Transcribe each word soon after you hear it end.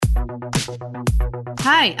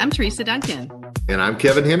Hi, I'm Teresa Duncan. And I'm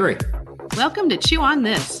Kevin Henry. Welcome to Chew on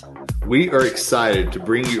This. We are excited to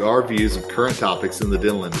bring you our views of current topics in the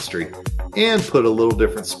dental industry and put a little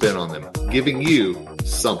different spin on them, giving you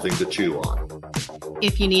something to chew on.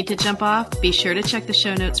 If you need to jump off, be sure to check the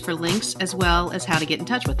show notes for links as well as how to get in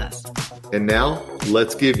touch with us. And now,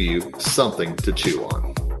 let's give you something to chew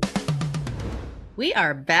on. We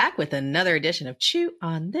are back with another edition of Chew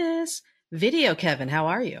on This. Video Kevin, how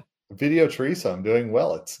are you? Video Teresa, I'm doing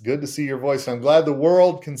well. It's good to see your voice. I'm glad the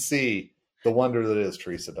world can see the wonder that is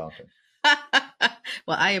Teresa Duncan.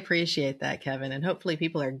 Well, I appreciate that, Kevin, and hopefully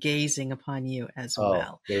people are gazing upon you as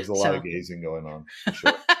well. There's a lot of gazing going on, for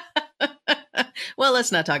sure. Well,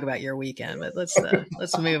 let's not talk about your weekend, but let's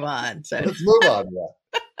move on. So let's move on.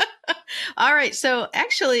 Yeah. All right. So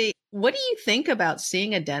actually, what do you think about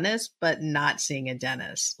seeing a dentist but not seeing a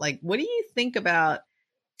dentist? Like, what do you think about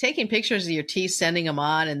taking pictures of your teeth, sending them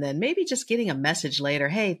on, and then maybe just getting a message later,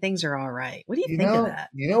 hey, things are all right? What do you think of that?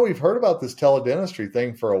 We've heard about this teledentistry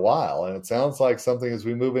thing for a while, and it sounds like something as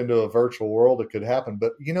we move into a virtual world, it could happen.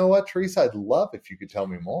 But you know what, Teresa? I'd love if you could tell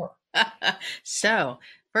me more. So,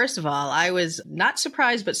 first of all, I was not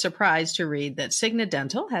surprised, but surprised to read that Cigna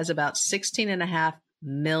Dental has about 16.5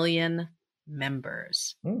 million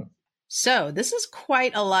members. So this is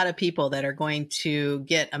quite a lot of people that are going to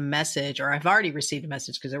get a message, or I've already received a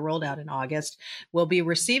message because it rolled out in August, will be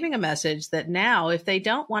receiving a message that now, if they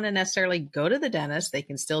don't want to necessarily go to the dentist, they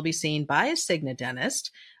can still be seen by a Cigna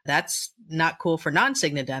dentist. That's not cool for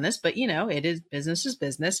non-Cigna dentists, but it is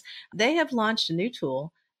business. They have launched a new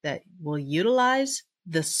tool that will utilize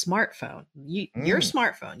the smartphone, your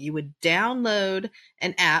smartphone. You would download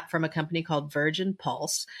an app from a company called Virgin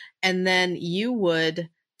Pulse, and then you would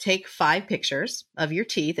take 5 pictures of your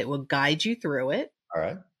teeth. It will guide you through it. All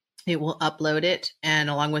right. It will upload it, and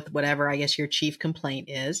along with whatever, I guess, your chief complaint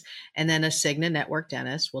is. And then a Cigna network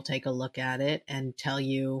dentist will take a look at it and tell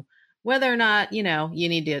you whether or not, you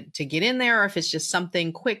need to get in there, or if it's just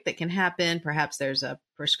something quick that can happen. Perhaps there's a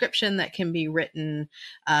prescription that can be written,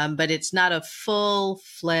 but it's not a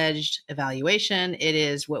full-fledged evaluation. It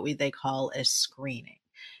is what they call a screening.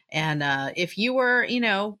 And if you were,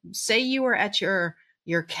 say you were at your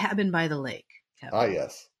cabin by the lake, Kevin,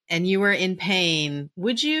 yes, and you were in pain,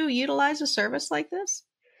 would you utilize a service like this?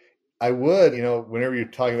 I would. Whenever you're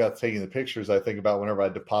talking about taking the pictures, I think about whenever I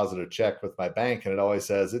deposit a check with my bank, and it always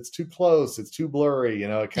says it's too close, it's too blurry.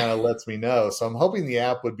 It kind of lets me know. So I'm hoping the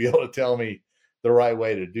app would be able to tell me the right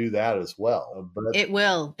way to do that as well. But it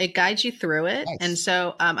will. It guides you through it. Nice. And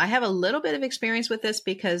so I have a little bit of experience with this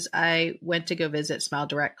because I went to go visit Smile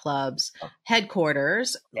Direct Club's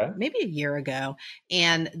headquarters maybe a year ago.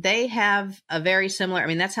 And they have a very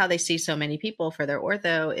similar, that's how they see so many people for their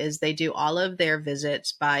ortho, is they do all of their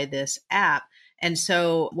visits by this app. And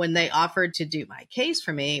so when they offered to do my case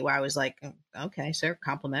for me, where I was like, okay, sir,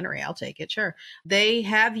 complimentary, I'll take it. Sure. They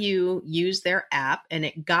have you use their app, and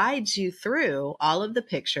it guides you through all of the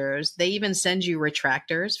pictures. They even send you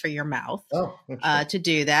retractors for your mouth to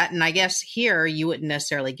do that. And I guess here you wouldn't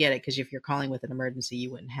necessarily get it because if you're calling with an emergency,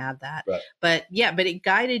 you wouldn't have that. Right. But it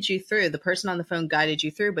guided you through. The person on the phone guided you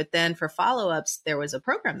through. But then for follow-ups, there was a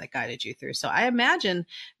program that guided you through. So I imagine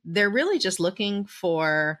they're really just looking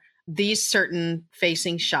for these certain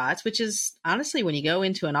facing shots, which is honestly, when you go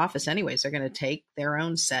into an office anyways, they're going to take their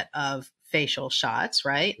own set of facial shots,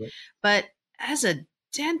 right? Yep. But as a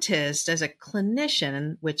dentist, as a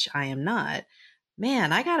clinician, which I am not,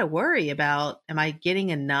 man, I got to worry about, am I getting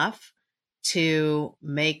enough to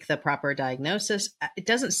make the proper diagnosis? It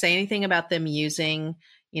doesn't say anything about them using,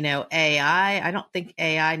 AI. I don't think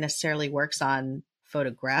AI necessarily works on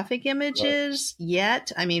photographic images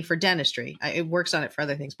yet. For dentistry, it works on it for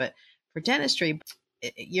other things, but for dentistry,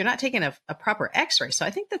 you're not taking a proper x-ray. So I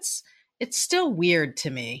think it's still weird to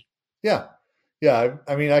me. Yeah.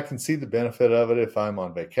 I can see the benefit of it if I'm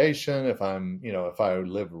on vacation, if I'm, if I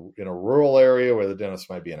live in a rural area where the dentist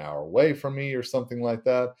might be an hour away from me or something like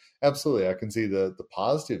that. Absolutely. I can see the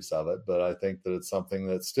positives of it, but I think that it's something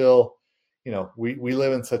that's still, we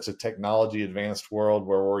live in such a technology advanced world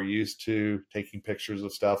where we're used to taking pictures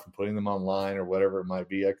of stuff and putting them online or whatever it might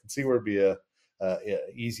be. I can see where it'd be a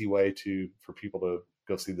easy way for people to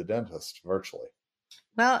go see the dentist virtually.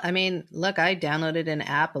 Well, look, I downloaded an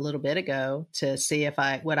app a little bit ago to see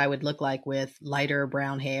what I would look like with lighter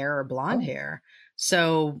brown hair or blonde hair.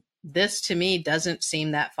 So this to me doesn't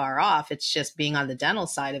seem that far off. It's just being on the dental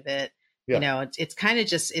side of it. Yeah. It's kind of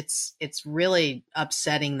just, it's really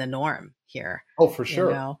upsetting the norm here. Oh, for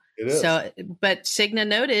sure. It is. So, but Cigna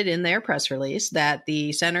noted in their press release that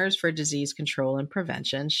the Centers for Disease Control and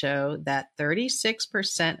Prevention show that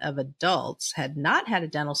 36% of adults had not had a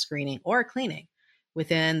dental screening or cleaning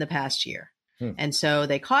within the past year. And so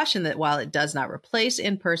they caution that while it does not replace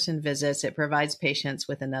in-person visits, it provides patients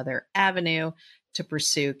with another avenue to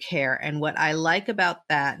pursue care. And what I like about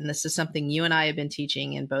that, and this is something you and I have been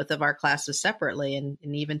teaching in both of our classes separately and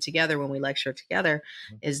even together when we lecture together,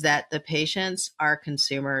 is that the patients are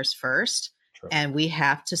consumers first. True. And we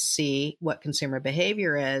have to see what consumer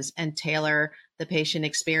behavior is and tailor the patient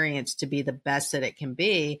experience to be the best that it can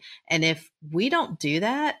be. And if we don't do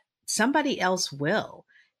that, somebody else will.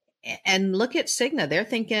 And look at Cigna. They're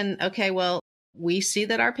thinking, okay, well, we see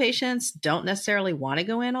that our patients don't necessarily want to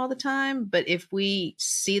go in all the time, but if we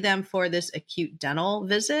see them for this acute dental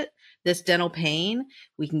visit, this dental pain,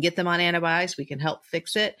 we can get them on antibiotics, we can help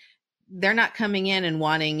fix it. They're not coming in and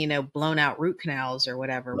wanting, blown out root canals or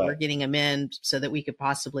whatever. Right. We're getting them in so that we could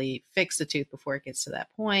possibly fix the tooth before it gets to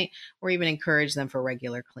that point, or even encourage them for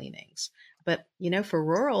regular cleanings. But, for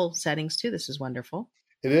rural settings too, this is wonderful.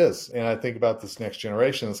 It is. And I think about this next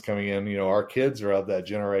generation that's coming in. Our kids are of that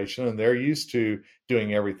generation, and they're used to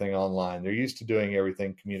doing everything online. They're used to doing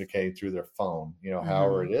everything communicating through their phone,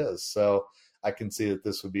 however it is. So I can see that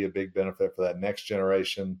this would be a big benefit for that next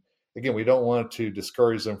generation. Again, we don't want to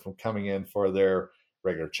discourage them from coming in for their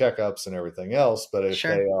regular checkups and everything else. But if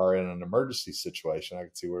they are in an emergency situation, I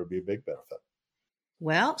can see where it would be a big benefit.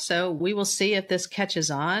 Well, so we will see if this catches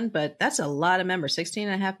on, but that's a lot of members,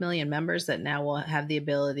 16.5 million members that now will have the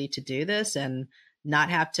ability to do this and not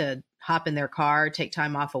have to hop in their car, take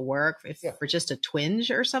time off of work for just a twinge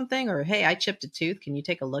or something, or, hey, I chipped a tooth. Can you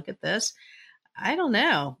take a look at this? I don't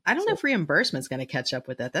know. I don't know if reimbursement's going to catch up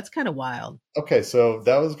with that. That's kind of wild. Okay, so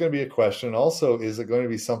that was going to be a question. Also, is it going to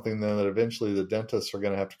be something then that eventually the dentists are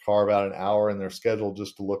going to have to carve out an hour in their schedule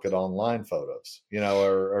just to look at online photos,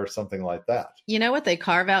 or something like that? You know what? They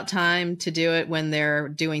carve out time to do it when they're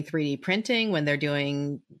doing 3D printing, when they're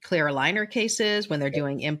doing clear aligner cases, when they're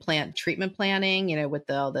doing implant treatment planning, with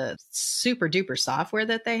all the super duper software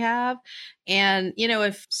that they have. And,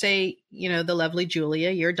 if say, the lovely Julia,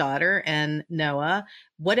 your daughter, and Noah,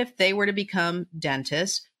 what if they were to become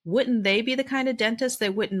dentists? Wouldn't they be the kind of dentist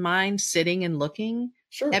that wouldn't mind sitting and looking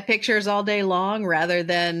at pictures all day long rather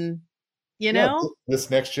than, this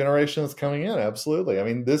next generation that's coming in? Absolutely. I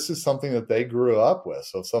mean, this is something that they grew up with.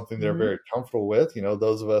 So something they're very comfortable with.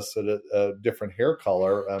 Those of us that a different hair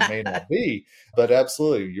color may not be, but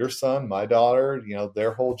absolutely your son, my daughter,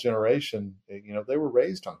 their whole generation, they were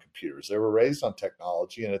raised on computers. They were raised on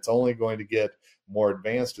technology, and it's only going to get more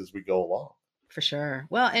advanced as we go along. For sure.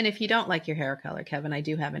 Well, and if you don't like your hair color, Kevin, I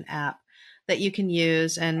do have an app that you can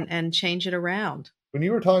use and change it around. When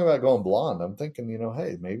you were talking about going blonde, I'm thinking,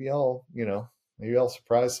 hey, maybe I'll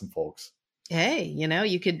surprise some folks. Hey, you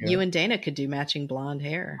and Dana could do matching blonde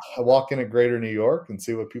hair. I walk in at Greater New York and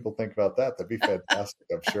see what people think about that. That'd be fantastic,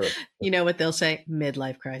 I'm sure. You know what they'll say?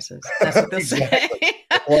 Midlife crisis. That's what they'll say.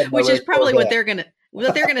 Which is probably what they're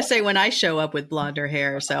gonna say when I show up with blonder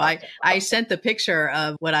hair. So I sent the picture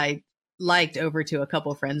of what I liked over to a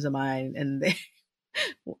couple friends of mine, and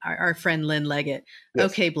our friend Lynn Leggett.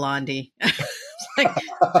 Yes. Okay, Blondie.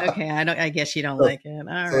 Okay, I guess you don't like it. All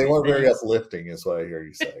right. They weren't very uplifting, is what I hear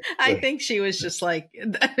you say. I think she was just like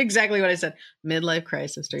exactly what I said. Midlife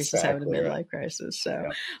crisis. Teresa's having a midlife crisis. So,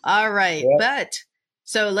 all right, but.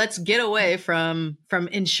 So let's get away from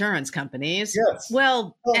insurance companies. Yes.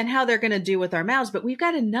 Well, and how they're going to do with our mouths. But we've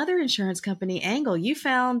got another insurance company angle. You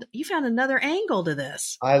found another angle to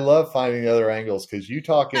this. I love finding other angles because you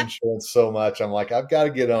talk insurance so much. I'm like, I've got to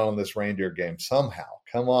get on this reindeer game somehow.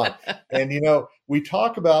 Come on. And, we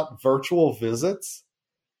talk about virtual visits.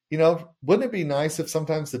 Wouldn't it be nice if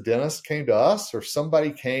sometimes the dentist came to us or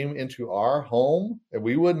somebody came into our home and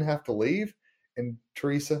we wouldn't have to leave? And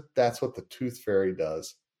Teresa, that's what the Tooth Fairy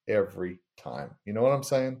does every time. You know what I'm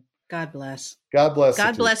saying? God bless. God bless.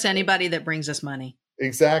 God bless anybody that brings us money.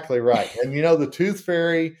 Exactly right. And the Tooth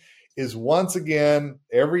Fairy is once again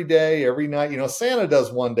every day, every night. Santa does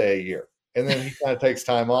one day a year, and then he kind of takes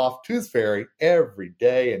time off. Tooth Fairy every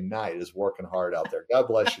day and night is working hard out there. God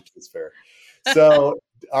bless you, Tooth Fairy. So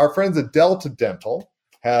our friends at Delta Dental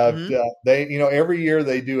have they every year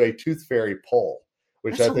they do a Tooth Fairy poll.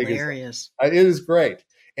 Which That's I think hilarious. It is great.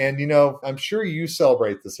 And, I'm sure you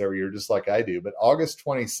celebrate this every year just like I do, but August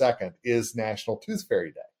 22nd is National Tooth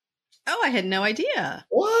Fairy Day. Oh, I had no idea.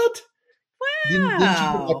 What? Didn't you get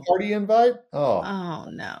my Wow. party invite? Oh, Oh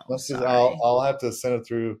no. I'll Sorry. have to send it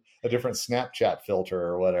through a different Snapchat filter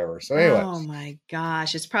or whatever. So anyway, Oh my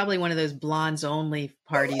gosh. It's probably one of those blondes only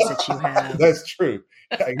parties that you have. that's true.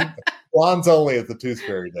 Blondes only at the Tooth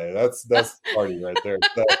Fairy Day. That's the party right there.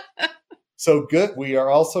 So good. We are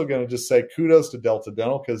also going to just say kudos to Delta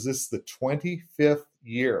Dental because this is the 25th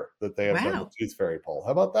year that they have done the Wow. Tooth Fairy poll.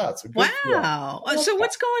 How about that? So good for them. Wow. So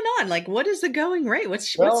what's going on? Like, what is the going rate?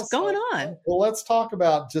 What's Well, going on? well, let's talk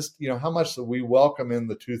about just, how much we welcome in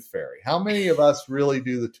the Tooth Fairy. How many of us really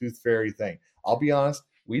do the Tooth Fairy thing? I'll be honest.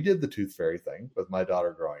 We did the Tooth Fairy thing with my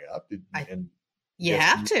daughter growing up. You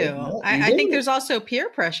have to. I think there's also peer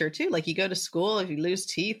pressure too. Like you go to school, if you lose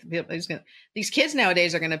teeth, these kids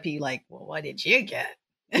nowadays are going to be like, well, what did you get?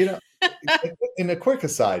 In a quick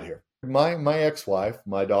aside here, my ex-wife,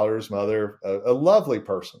 my daughter's mother, a lovely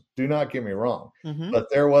person. Do not get me wrong. Mm-hmm.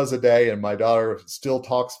 But there was a day, and my daughter still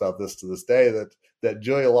talks about this to this day, that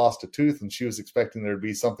Julia lost a tooth and she was expecting there to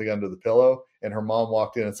be something under the pillow. And her mom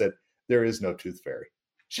walked in and said, there is no tooth fairy.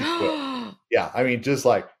 She quit. Yeah. I mean, just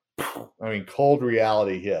like, cold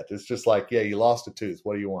reality hit. It's just like, yeah, you lost a tooth.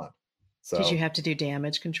 What do you want? So, did you have to do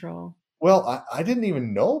damage control? Well, I didn't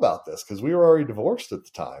even know about this because we were already divorced at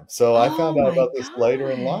the time. So I found out about this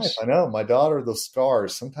later in life. I know my daughter, those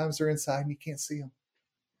scars, sometimes they're inside and you can't see them.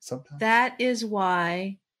 Sometimes. That is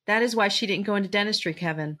why she didn't go into dentistry,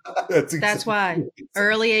 Kevin. That's why.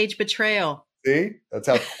 Early age betrayal. See? That's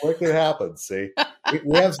how quick it happens. See?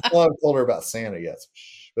 We haven't told her about Santa yet.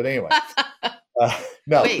 But anyway.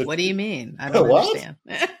 No. Wait, what do you mean? I don't understand.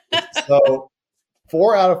 So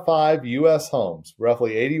 4 out of 5 U.S. homes,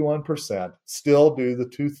 roughly 81%, still do the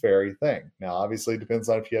tooth fairy thing. Now, obviously, it depends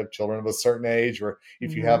on if you have children of a certain age or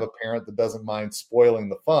if you have a parent that doesn't mind spoiling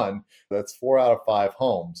the fun. That's 4 out of 5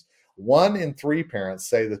 homes. 1 in 3 parents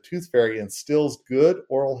say the tooth fairy instills good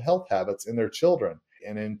oral health habits in their children.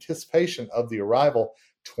 In anticipation of the arrival,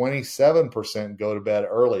 27% go to bed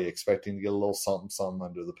early, expecting to get a little something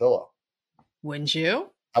under the pillow. Wouldn't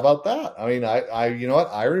you? How about that? I mean, I you know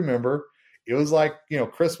what? I remember it was like,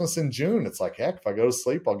 Christmas in June. It's like, heck, if I go to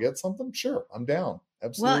sleep, I'll get something. Sure. I'm down.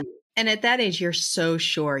 Absolutely. Well, and at that age, you're so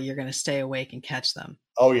sure you're going to stay awake and catch them.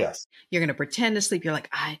 Oh, yes. You're going to pretend to sleep. You're like,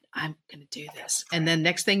 I'm going to do this. And then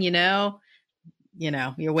next thing you know,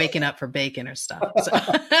 you're waking up for bacon or stuff. So.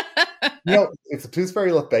 If the tooth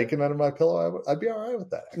fairy left bacon under my pillow, I'd be all right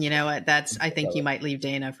with that. Actually. You know what? I think you might leave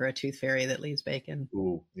Dana for a tooth fairy that leaves bacon.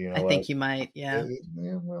 Ooh, I think you might. Yeah.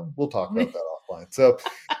 Well, we'll talk about that offline. So,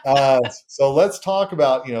 so let's talk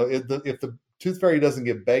about, if the tooth fairy doesn't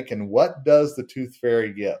give bacon, what does the tooth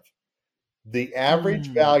fairy give? The average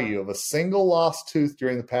value of a single lost tooth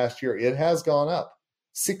during the past year, it has gone up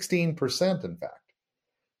 16%, in fact.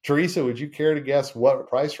 Teresa, would you care to guess what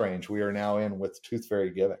price range we are now in with tooth fairy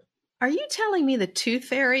giving? Are you telling me the tooth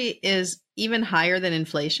fairy is even higher than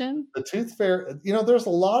inflation? The tooth fairy, there's a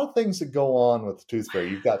lot of things that go on with the tooth fairy.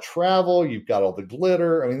 You've got travel, you've got all the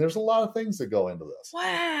glitter. I mean, there's a lot of things that go into this.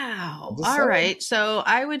 Wow. All right. So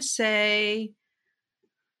I would say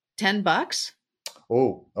 $10.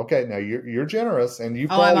 Oh, okay. Now you're generous, and you.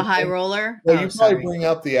 I'm a high roller. Well, you probably bring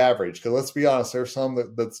up the average because let's be honest, there's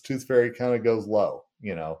some that's tooth fairy kind of goes low.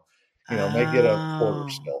 May get a quarter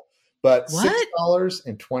still, but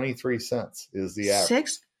 $6.23 is the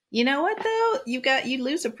average. You know what though? You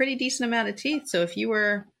lose a pretty decent amount of teeth. So if you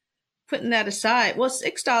were putting that aside, well,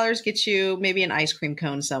 $6 gets you maybe an ice cream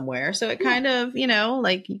cone somewhere. So it kind of,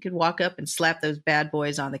 like you could walk up and slap those bad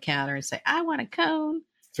boys on the counter and say, "I want a cone."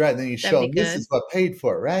 That's right. And then you show them, this is what I paid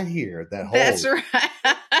for it right here. That's right.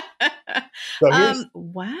 So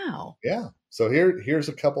wow. Yeah. So here's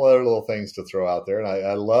a couple other little things to throw out there. And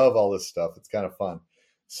I love all this stuff. It's kind of fun.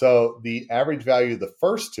 So the average value of the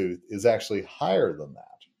first tooth is actually higher than that.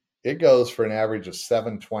 It goes for an average of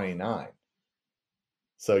 $7.29.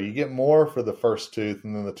 So you get more for the first tooth,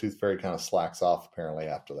 and then the tooth fairy kind of slacks off apparently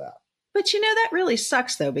after that. But that really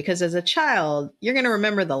sucks though, because as a child, you're going to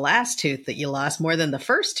remember the last tooth that you lost more than the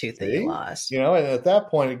first tooth that you lost. And at that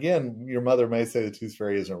point, again, your mother may say the tooth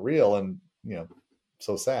fairy isn't real, and,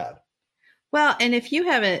 so sad. Well, and if you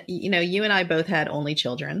haven't, you and I both had only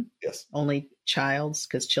children. Yes. Only childs,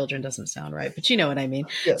 because children doesn't sound right, but you know what I mean.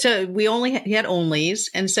 Yes. So we only had onlys.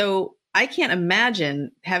 And so I can't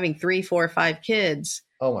imagine having 3, 4, 5 kids.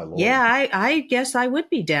 Oh my Lord. Yeah, I guess I would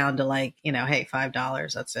be down to hey,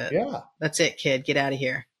 $5. That's it. Yeah. That's it, kid. Get out of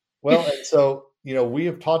here. Well, and so,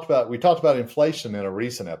 we talked about inflation in a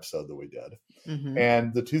recent episode that we did. Mm-hmm.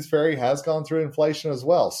 And the tooth fairy has gone through inflation as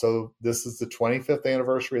well. So this is the 25th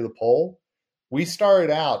anniversary of the poll. We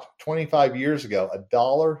started out 25 years ago,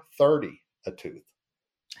 $1.30 a tooth.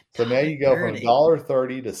 So now you go from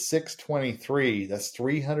 $1.30 to $6.23. That's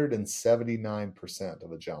 379%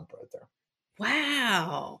 of a jump right there.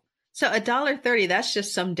 Wow. So $1.30, that's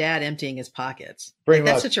just some dad emptying his pockets.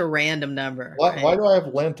 That's such a random number. Why do I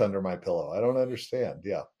have lint under my pillow? I don't understand.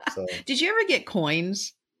 Yeah. So did you ever get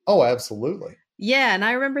coins? Oh, absolutely. Yeah, and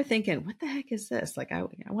I remember thinking, what the heck is this? Like, I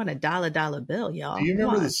want a dollar bill, y'all. Do you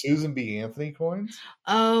remember the Susan B. Anthony coins?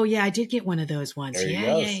 Oh, yeah, I did get one of those ones.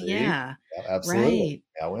 Yeah. Absolutely.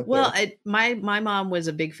 Right. Well, my mom was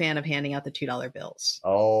a big fan of handing out the $2 bills.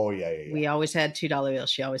 Oh, yeah. We always had $2 bills.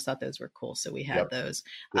 She always thought those were cool, so we had those.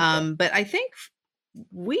 But I think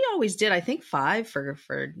we always did. I think 5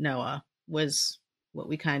 for Noah was what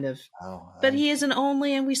we kind of, but he is an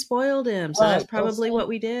only and we spoiled him. So that's probably what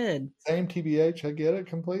we did. Same TBH. I get it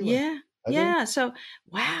completely. Yeah. Yeah. So,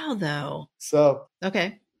 wow, though. So,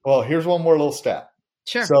 okay. Well, here's one more little stat.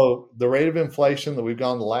 Sure. So the rate of inflation that we've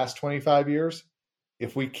gone the last 25 years,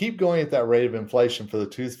 if we keep going at that rate of inflation for the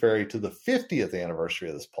Tooth Fairy to the 50th anniversary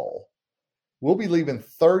of this poll, we'll be leaving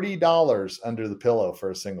 $30 under the pillow for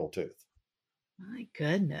a single tooth. My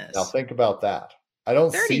goodness. Now think about that. I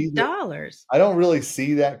don't $30. I don't really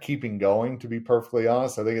see that keeping going, to be perfectly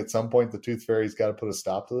honest. I think at some point the Tooth Fairy's got to put a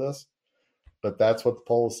stop to this. But that's what the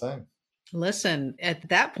poll is saying. Listen, at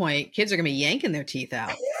that point, kids are going to be yanking their teeth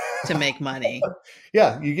out to make money.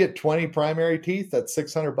 Yeah, you get 20 primary teeth, that's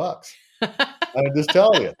 $600. I'm just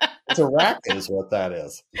telling you, it's a racket is what that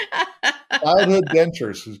is. Childhood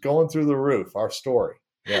dentures who's going through the roof, our story.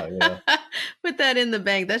 Yeah. Put that in the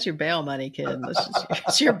bank. That's your bail money, kid.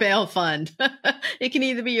 It's your bail fund. It can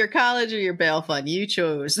either be your college or your bail fund. You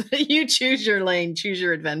choose. You choose your lane. Choose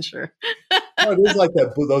your adventure. It is like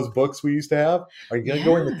those books we used to have. Are you going to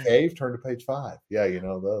go in the cave? Turn to page 5. Yeah, you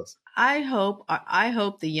know those. I hope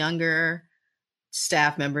the younger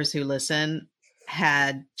staff members who listen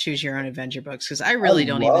had Choose Your Own Adventure books, because I really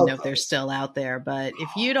don't even know if they're still out there. But if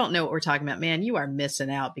you don't know what we're talking about, man, you are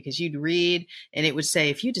missing out, because you'd read and it would say,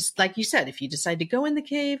 if you just, like you said, if you decide to go in the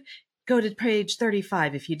cave, go to page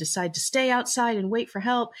 35. If you decide to stay outside and wait for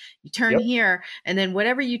help, you turn here. And then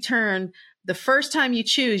whatever you turn, the first time you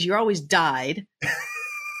choose, you're always died.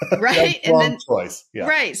 Right. And then choice. Yeah.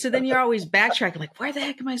 Right. So then you're always backtracking, like, where the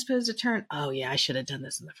heck am I supposed to turn? Oh yeah, I should have done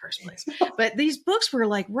this in the first place. But these books were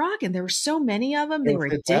like rocking. There were so many of them. They were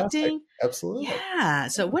addicting. Absolutely. Yeah.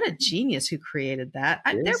 So what a genius who created that.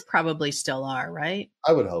 There probably still are, right?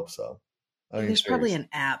 I would hope so. There's probably an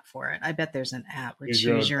app for it. I bet there's an app where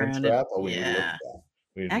Choose Your Own. App? Oh, yeah.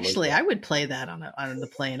 Actually, I would play that on the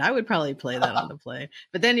plane. I would probably play that on the plane.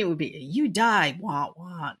 But then it would be, you die,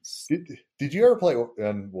 wants. Did you ever play,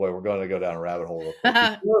 and boy, we're going to go down a rabbit hole real quick.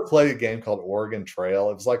 Did you ever play a game called Oregon Trail?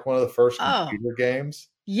 It was like one of the first computer games.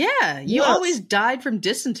 Yeah, you always died from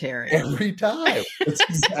dysentery. Every time. That's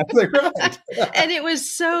exactly right. And it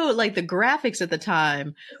was so, like, the graphics at the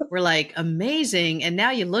time were like amazing. And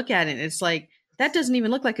now you look at it and it's like, that doesn't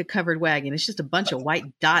even look like a covered wagon. It's just a bunch of white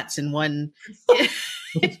dots in one one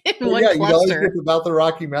cluster. You always get about the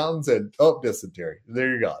Rocky Mountains and dysentery.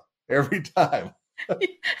 There you go. Every time.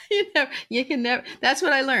 You can never. That's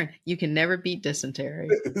what I learned. You can never beat dysentery.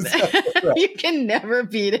 Right. You can never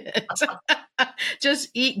beat it. Just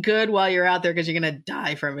eat good while you're out there, because you're going to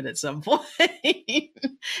die from it at some point.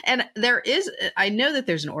 And I know that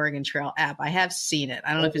there's an Oregon Trail app. I have seen it.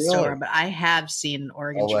 I don't know if it's still around, but I have seen an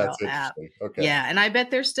Oregon Trail app. Okay. Yeah. And I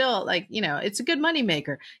bet there's still, like, it's a good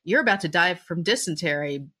moneymaker. You're about to die from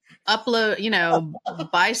dysentery.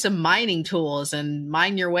 Upload, buy some mining tools and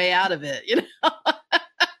mine your way out of it.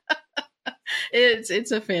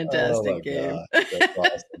 It's a fantastic game. That's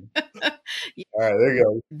awesome. All right, there you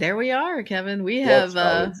go. There we are, Kevin. We have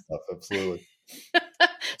stuff, absolutely.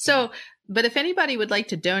 So, but if anybody would like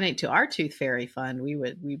to donate to our Tooth Fairy Fund,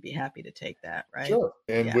 we'd be happy to take that, right? Sure.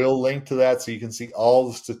 And we'll link to that so you can see all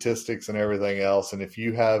the statistics and everything else. And if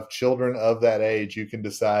you have children of that age, you can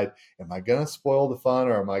decide, am I going to spoil the fun,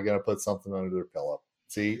 or am I going to put something under their pillow?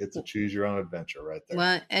 See, it's a choose your own adventure right there.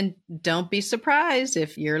 Well, and don't be surprised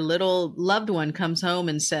if your little loved one comes home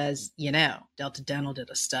and says, Delta Dental did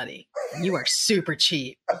a study. You are super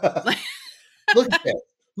cheap.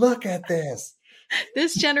 Look at this.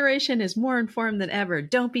 This generation is more informed than ever.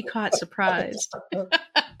 Don't be caught surprised.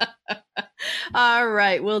 All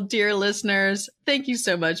right. Well, dear listeners, thank you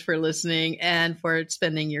so much for listening and for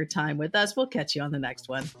spending your time with us. We'll catch you on the next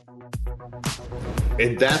one.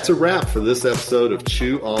 And that's a wrap for this episode of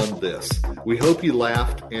Chew on This. We hope you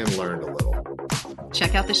laughed and learned a little.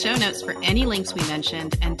 Check out the show notes for any links we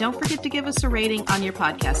mentioned, and don't forget to give us a rating on your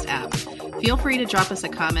podcast app. Feel free to drop us a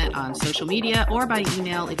comment on social media or by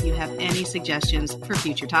email if you have any suggestions for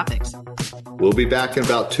future topics. We'll be back in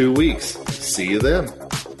about 2 weeks. See you then.